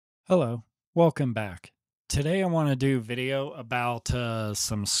Hello, welcome back. Today I want to do a video about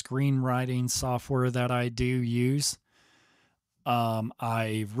some screenwriting software that I do use.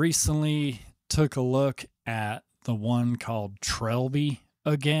 I recently took a look at the one called Trelby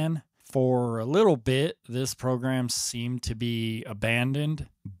again. For a little bit, this program seemed to be abandoned,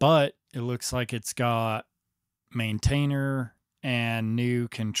 but it looks like it's got maintainer and new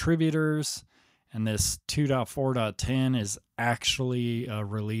contributors. And this 2.4.10 is actually a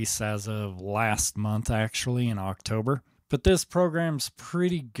release as of last month, actually in October. But this program's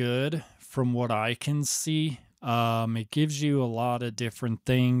pretty good from what I can see. It gives you a lot of different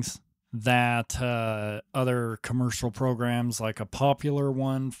things that other commercial programs, like a popular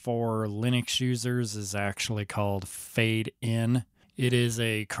one for Linux users, is actually called Fade In. It is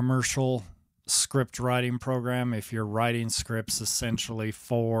a commercial script writing program if you're writing scripts essentially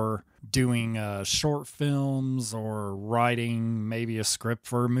for doing short films or writing maybe a script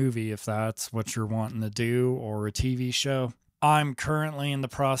for a movie if that's what you're wanting to do, or a TV show. I'm currently in the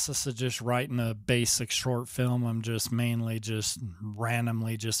process of just writing a basic short film. I'm just mainly just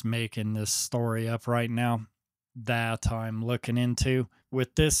randomly just making this story up right now that I'm looking into.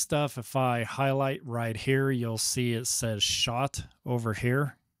 With this stuff, if I highlight right here, you'll see it says shot over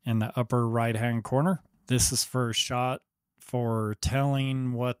here in the upper right hand corner. This is for a shot for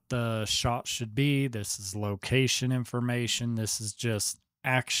telling what the shot should be. This is location information. This is just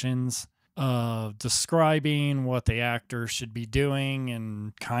actions of describing what the actor should be doing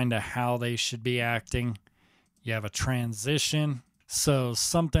and kind of how they should be acting. You have a transition. So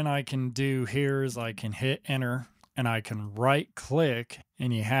something I can do here is I can hit enter and I can right click,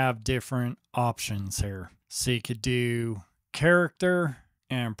 and you have different options here. So you could do character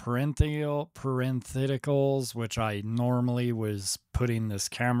and parentheticals, which I normally was putting this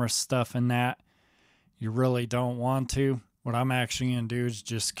camera stuff in that. You really don't want to. What I'm actually going to do is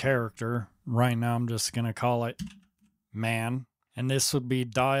just character. Right now I'm just going to call it man. And this would be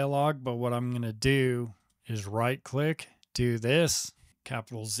dialogue, but what I'm going to do is right click, do this,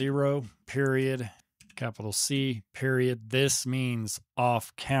 capital 0, period, capital C, period. This means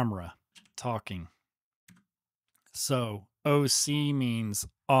off camera talking. So OC means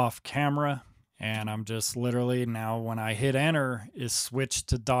off camera, and I'm just literally now when I hit enter is switched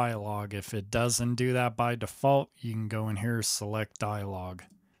to dialogue. If it doesn't do that by default, you can go in here, select dialogue.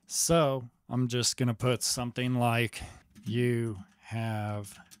 So I'm just going to put something like, you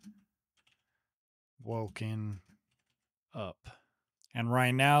have woken up. And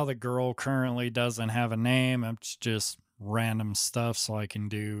right now the girl currently doesn't have a name. It's just random stuff, so I can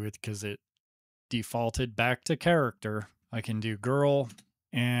do it because it defaulted back to character. I can do girl,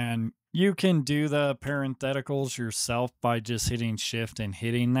 and you can do the parentheticals yourself by just hitting shift and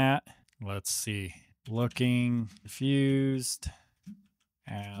hitting that. Let's see. Looking confused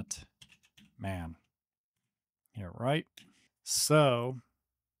at man. Yeah, right. So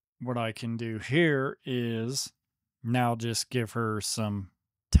what I can do here is now just give her some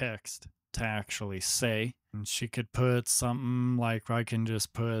text to actually say. And she could put something like, I can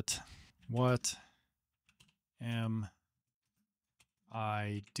just put, what am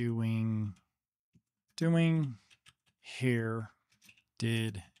I doing here?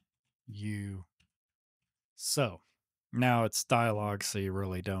 Did you? So now it's dialogue, so you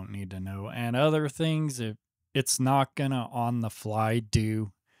really don't need to know. And other things, if it's not gonna on the fly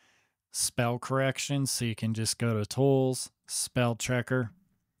do spell correction, so you can just go to tools, spell checker,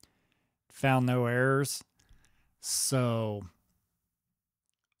 found no errors. So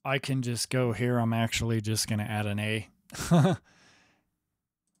I can just go here. I'm actually just gonna add an A.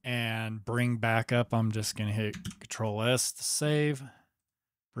 And bring back up, I'm just going to hit Control S to save.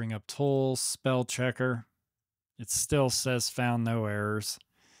 Bring up tools, spell checker. It still says found no errors.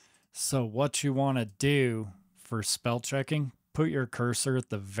 So what you want to do for spell checking, put your cursor at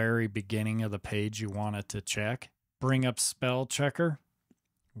the very beginning of the page you want it to check. Bring up spell checker.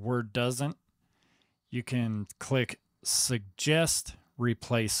 Word doesn't. You can click suggest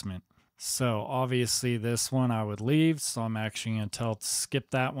replacement. So obviously this one I would leave, so I'm actually going to tell it to skip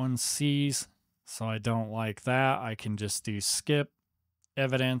that one, C's. So I don't like that. I can just do skip,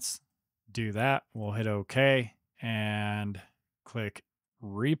 evidence, do that. We'll hit OK and click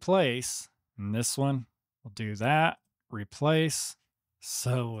replace. And this one, we'll do that, replace.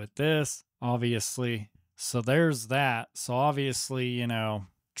 So with this, obviously, so there's that. So obviously,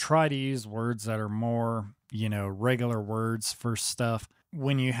 try to use words that are more, regular words for stuff.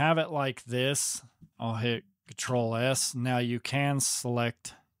 When you have it like this, I'll hit Control S. Now you can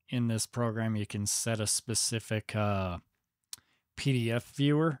select in this program, you can set a specific PDF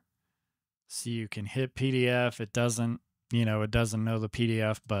viewer. So you can hit PDF. It doesn't, it doesn't know the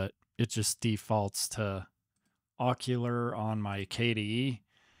PDF, but it just defaults to ocular on my KDE.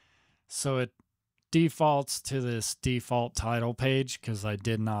 So it defaults to this default title page because I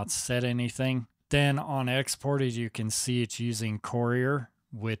did not set anything. Then on export, as you can see, it's using Courier,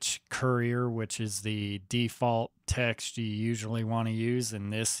 which is the default text you usually want to use.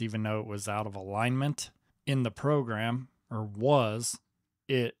 And this, even though it was out of alignment in the program, or was,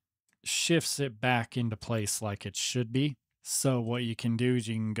 it shifts it back into place like it should be. So what you can do is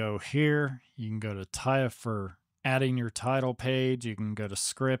you can go here, you can go to title for adding your title page, you can go to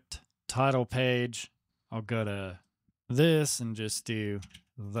script, title page. I'll go to this and just do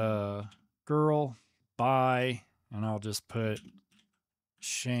the girl by, and I'll just put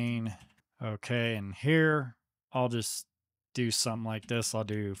Shane. Okay, and here I'll just do something like this. I'll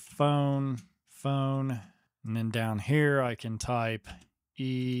do phone, and then down here I can type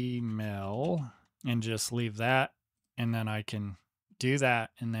email and just leave that, and then I can do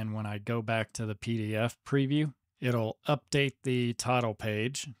that, and then when I go back to the PDF preview, it'll update the title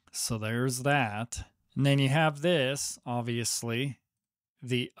page. So there's that. And then you have this, obviously.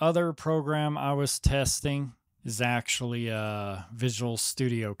 The other program I was testing is actually Visual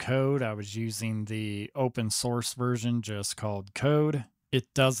Studio Code. I was using the open source version just called Code.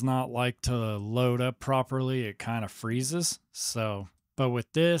 It does not like to load up properly. It kind of freezes. So, but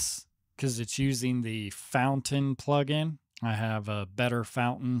with this, because it's using the Fountain plugin, I have a better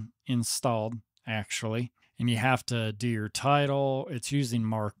Fountain installed, actually. And you have to do your title. It's using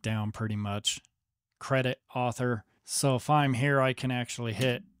Markdown pretty much. Credit author. So if I'm here, I can actually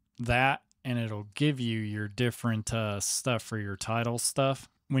hit that and it'll give you your different stuff for your title stuff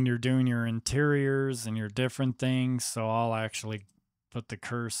when you're doing your interiors and your different things. So I'll actually put the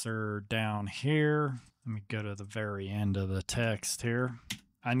cursor down here. Let me go to the very end of the text here.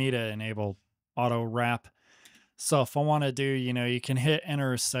 I need to enable auto wrap. So if I want to do, you can hit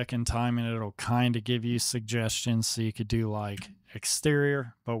enter a second time and it'll kind of give you suggestions. So you could do like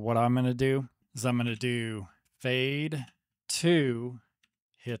exterior, but what I'm going to do is I'm going to do fade to,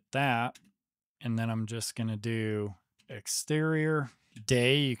 hit that, and then I'm just going to do exterior,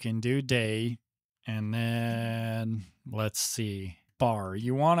 day. You can do day, and then let's see, bar.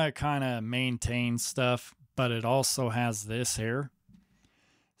 You want to kind of maintain stuff, but it also has this here.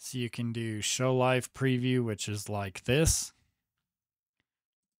 So you can do show live preview, which is like this.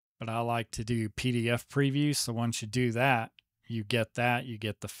 But I like to do PDF preview. So once you do that, you get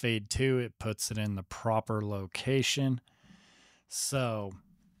the fade to, it puts it in the proper location. So,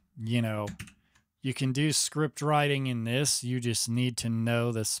 you can do script writing in this. You just need to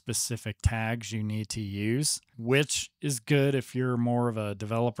know the specific tags you need to use, which is good if you're more of a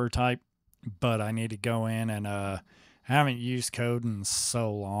developer type. But I need to go in and I haven't used code in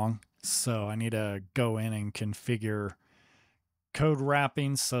so long. So I need to go in and configure code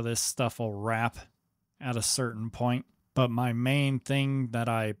wrapping so this stuff will wrap at a certain point. But my main thing that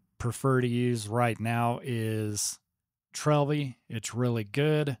I prefer to use right now is Trelby. It's really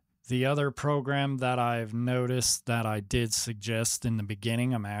good. The other program that I've noticed that I did suggest in the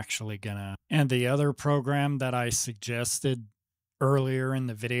beginning, and the other program that I suggested earlier in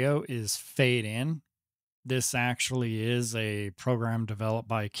the video is Fade In. This actually is a program developed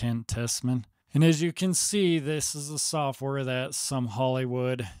by Kent Tessman. And as you can see, this is a software that some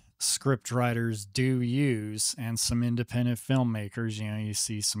Hollywood script writers do use and some independent filmmakers. You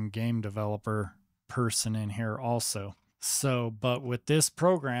see some game developer person in here also. So, but with this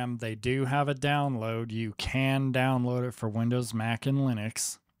program, they do have a download. You can download it for Windows, Mac, and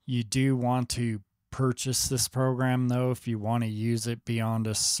Linux. You do want to purchase this program, though, if you want to use it beyond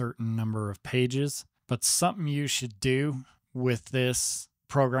a certain number of pages. But something you should do with this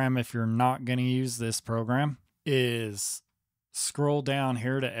program, if you're not going to use this program, is scroll down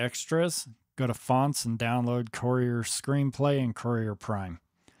here to extras, go to fonts, and download Courier Screenplay and Courier Prime.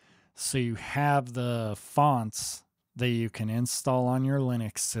 So you have the fonts that you can install on your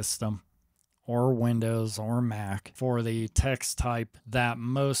Linux system or Windows or Mac for the text type that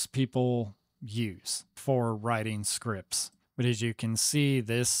most people use for writing scripts. But as you can see,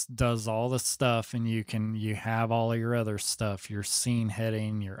 this does all the stuff, and you have all of your other stuff, your scene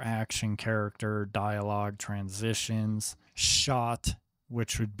heading, your action character, dialogue, transitions, shot,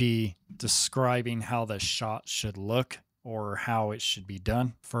 which would be describing how the shot should look or how it should be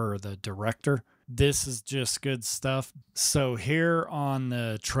done for the director. This is just good stuff. So here on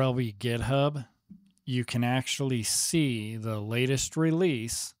the Trelby GitHub, you can actually see the latest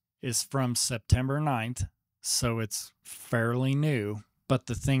release is from September 9th. So it's fairly new. But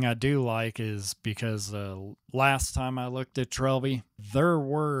the thing I do like is because last time I looked at Trelby, there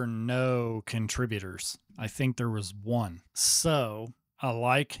were no contributors. I think there was one. So I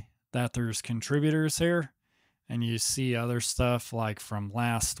like that there's contributors here, and you see other stuff like from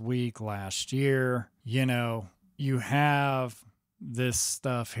last week, last year. You have this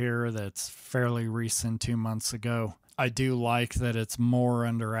stuff here that's fairly recent, 2 months ago. I do like that it's more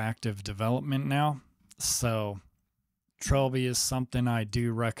under active development now. So Trilby is something I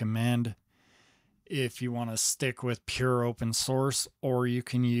do recommend if you want to stick with pure open source, or you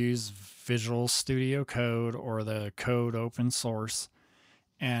can use Visual Studio Code or the code open source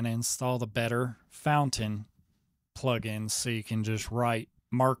and install the better Fountain plugin so you can just write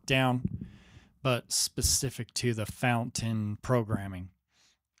Markdown, but specific to the Fountain programming.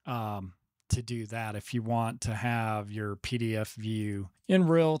 To do that, if you want to have your PDF view in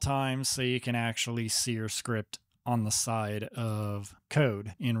real time so you can actually see your script on the side of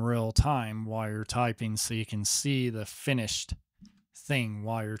code in real time while you're typing, so you can see the finished thing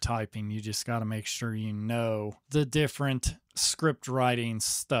while you're typing. You just got to make sure you know the different script writing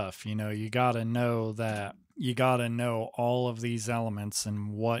stuff. You got to know that you got to know all of these elements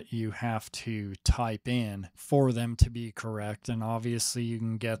and what you have to type in for them to be correct. And obviously you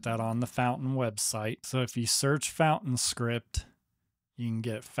can get that on the Fountain website. So if you search Fountain script, you can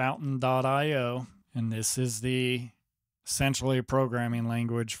get fountain.io. And this is essentially a programming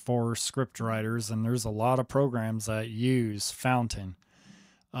language for script writers. And there's a lot of programs that use Fountain.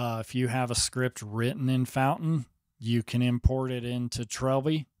 If you have a script written in Fountain, you can import it into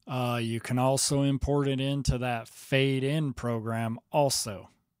Trilby. You can also import it into that fade in program also,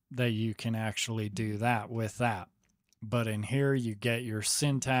 that you can actually do that with that. But in here you get your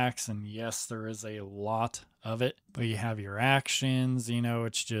syntax, and yes, there is a lot of it, but you have your actions,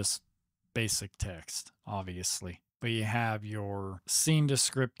 it's just basic text, obviously. But you have your scene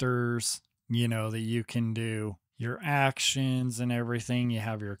descriptors, that you can do your actions and everything. You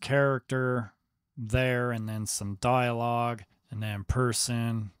have your character there, and then some dialogue, and then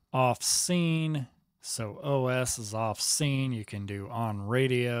person, off scene. So OS is off scene. You can do on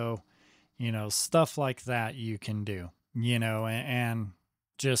radio, stuff like that you can do, and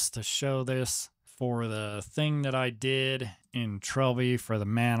just to show this for the thing that I did in Trilby for the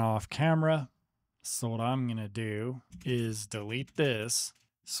man off camera. So what I'm going to do is delete this.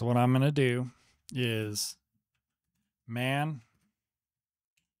 So what I'm going to do is man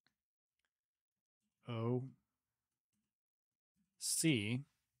OC.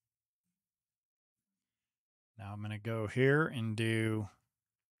 Now I'm going to go here and do,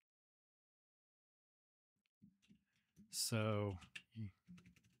 so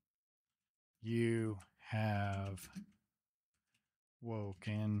you have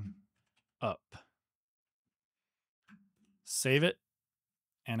woken up. Save it.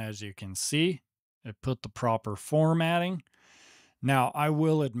 And as you can see, it put the proper formatting. Now, I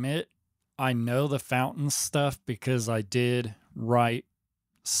will admit, I know the Fountain stuff because I did write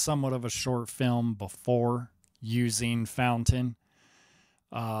somewhat of a short film before using Fountain.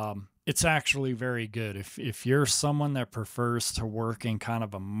 It's actually very good. If you're someone that prefers to work in kind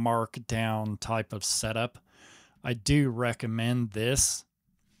of a markdown type of setup, I do recommend this,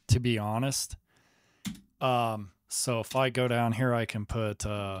 to be honest. So if I go down here, I can put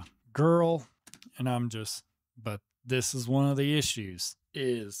girl, and but this is one of the issues,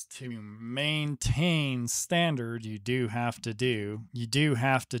 is to maintain standard, you do have to do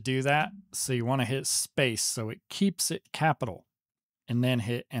that. So you want to hit space so it keeps it capital, and then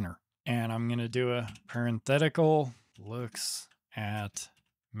hit enter. And I'm going to do a parenthetical, looks at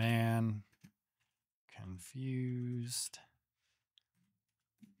man confused.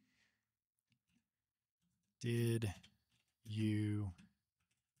 Did you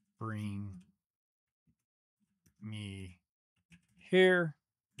bring me here?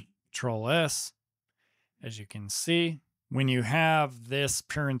 Control S. As you can see, when you have this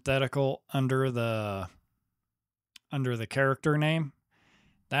parenthetical under the character name,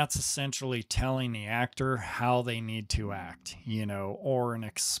 that's essentially telling the actor how they need to act, or an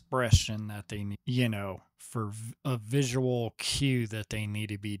expression that they need, for a visual cue that they need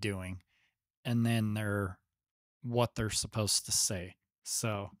to be doing. And then what they're supposed to say.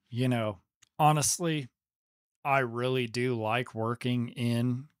 So, honestly, I really do like working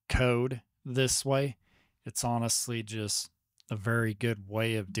in code this way. It's honestly just a very good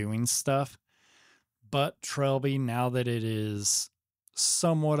way of doing stuff. But Trilby, now that it is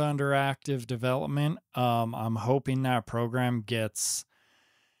somewhat under active development, I'm hoping that program gets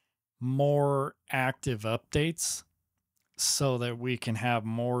more active updates so that we can have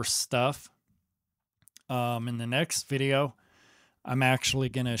more stuff. In the next video, I'm actually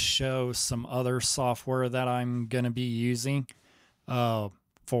going to show some other software that I'm going to be using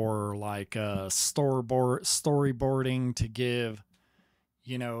for like storyboarding to give,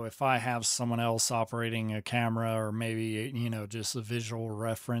 if I have someone else operating a camera, or maybe, just a visual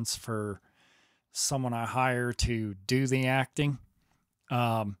reference for someone I hire to do the acting,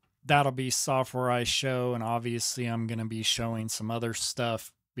 that'll be software I show. And obviously, I'm going to be showing some other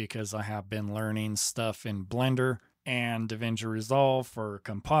stuff because I have been learning stuff in Blender and DaVinci Resolve for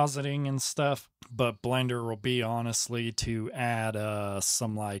compositing and stuff. But Blender will be honestly to add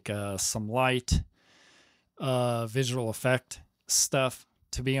some light visual effect stuff,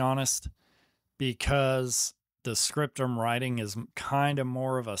 to be honest, because the script I'm writing is kind of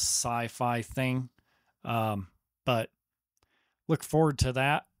more of a sci-fi thing. But look forward to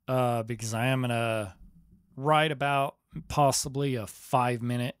that because I am going to write about possibly a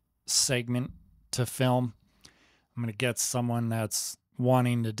 5-minute segment to film. I'm going to get someone that's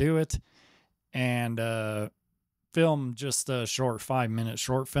wanting to do it and film just a short 5-minute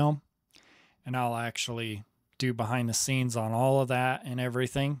short film. And I'll actually do behind the scenes on all of that and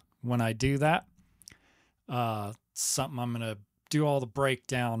everything when I do that. Something I'm going to do all the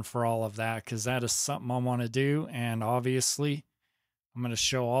breakdown for all of that because that is something I want to do. And obviously, I'm going to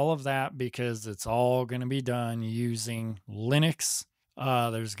show all of that because it's all going to be done using Linux.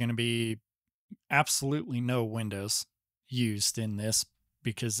 There's going to be absolutely no Windows used in this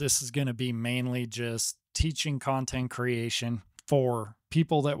because this is going to be mainly just teaching content creation for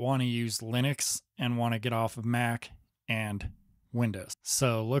people that want to use Linux and want to get off of Mac and Windows.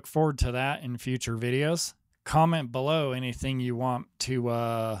 So look forward to that in future videos. Comment below anything you want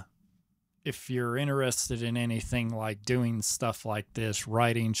to, if you're interested in anything like doing stuff like this,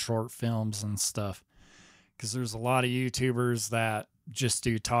 writing short films and stuff. Because there's a lot of YouTubers that just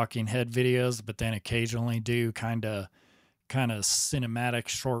do talking head videos, but then occasionally do kind of cinematic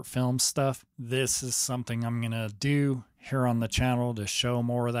short film stuff. This is something I'm going to do here on the channel to show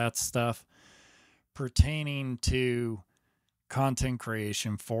more of that stuff pertaining to content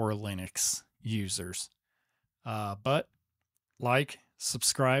creation for Linux users. But like,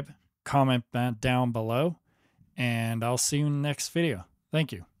 subscribe, comment down below, and I'll see you in the next video.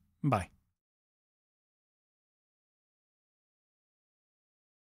 Thank you. Bye.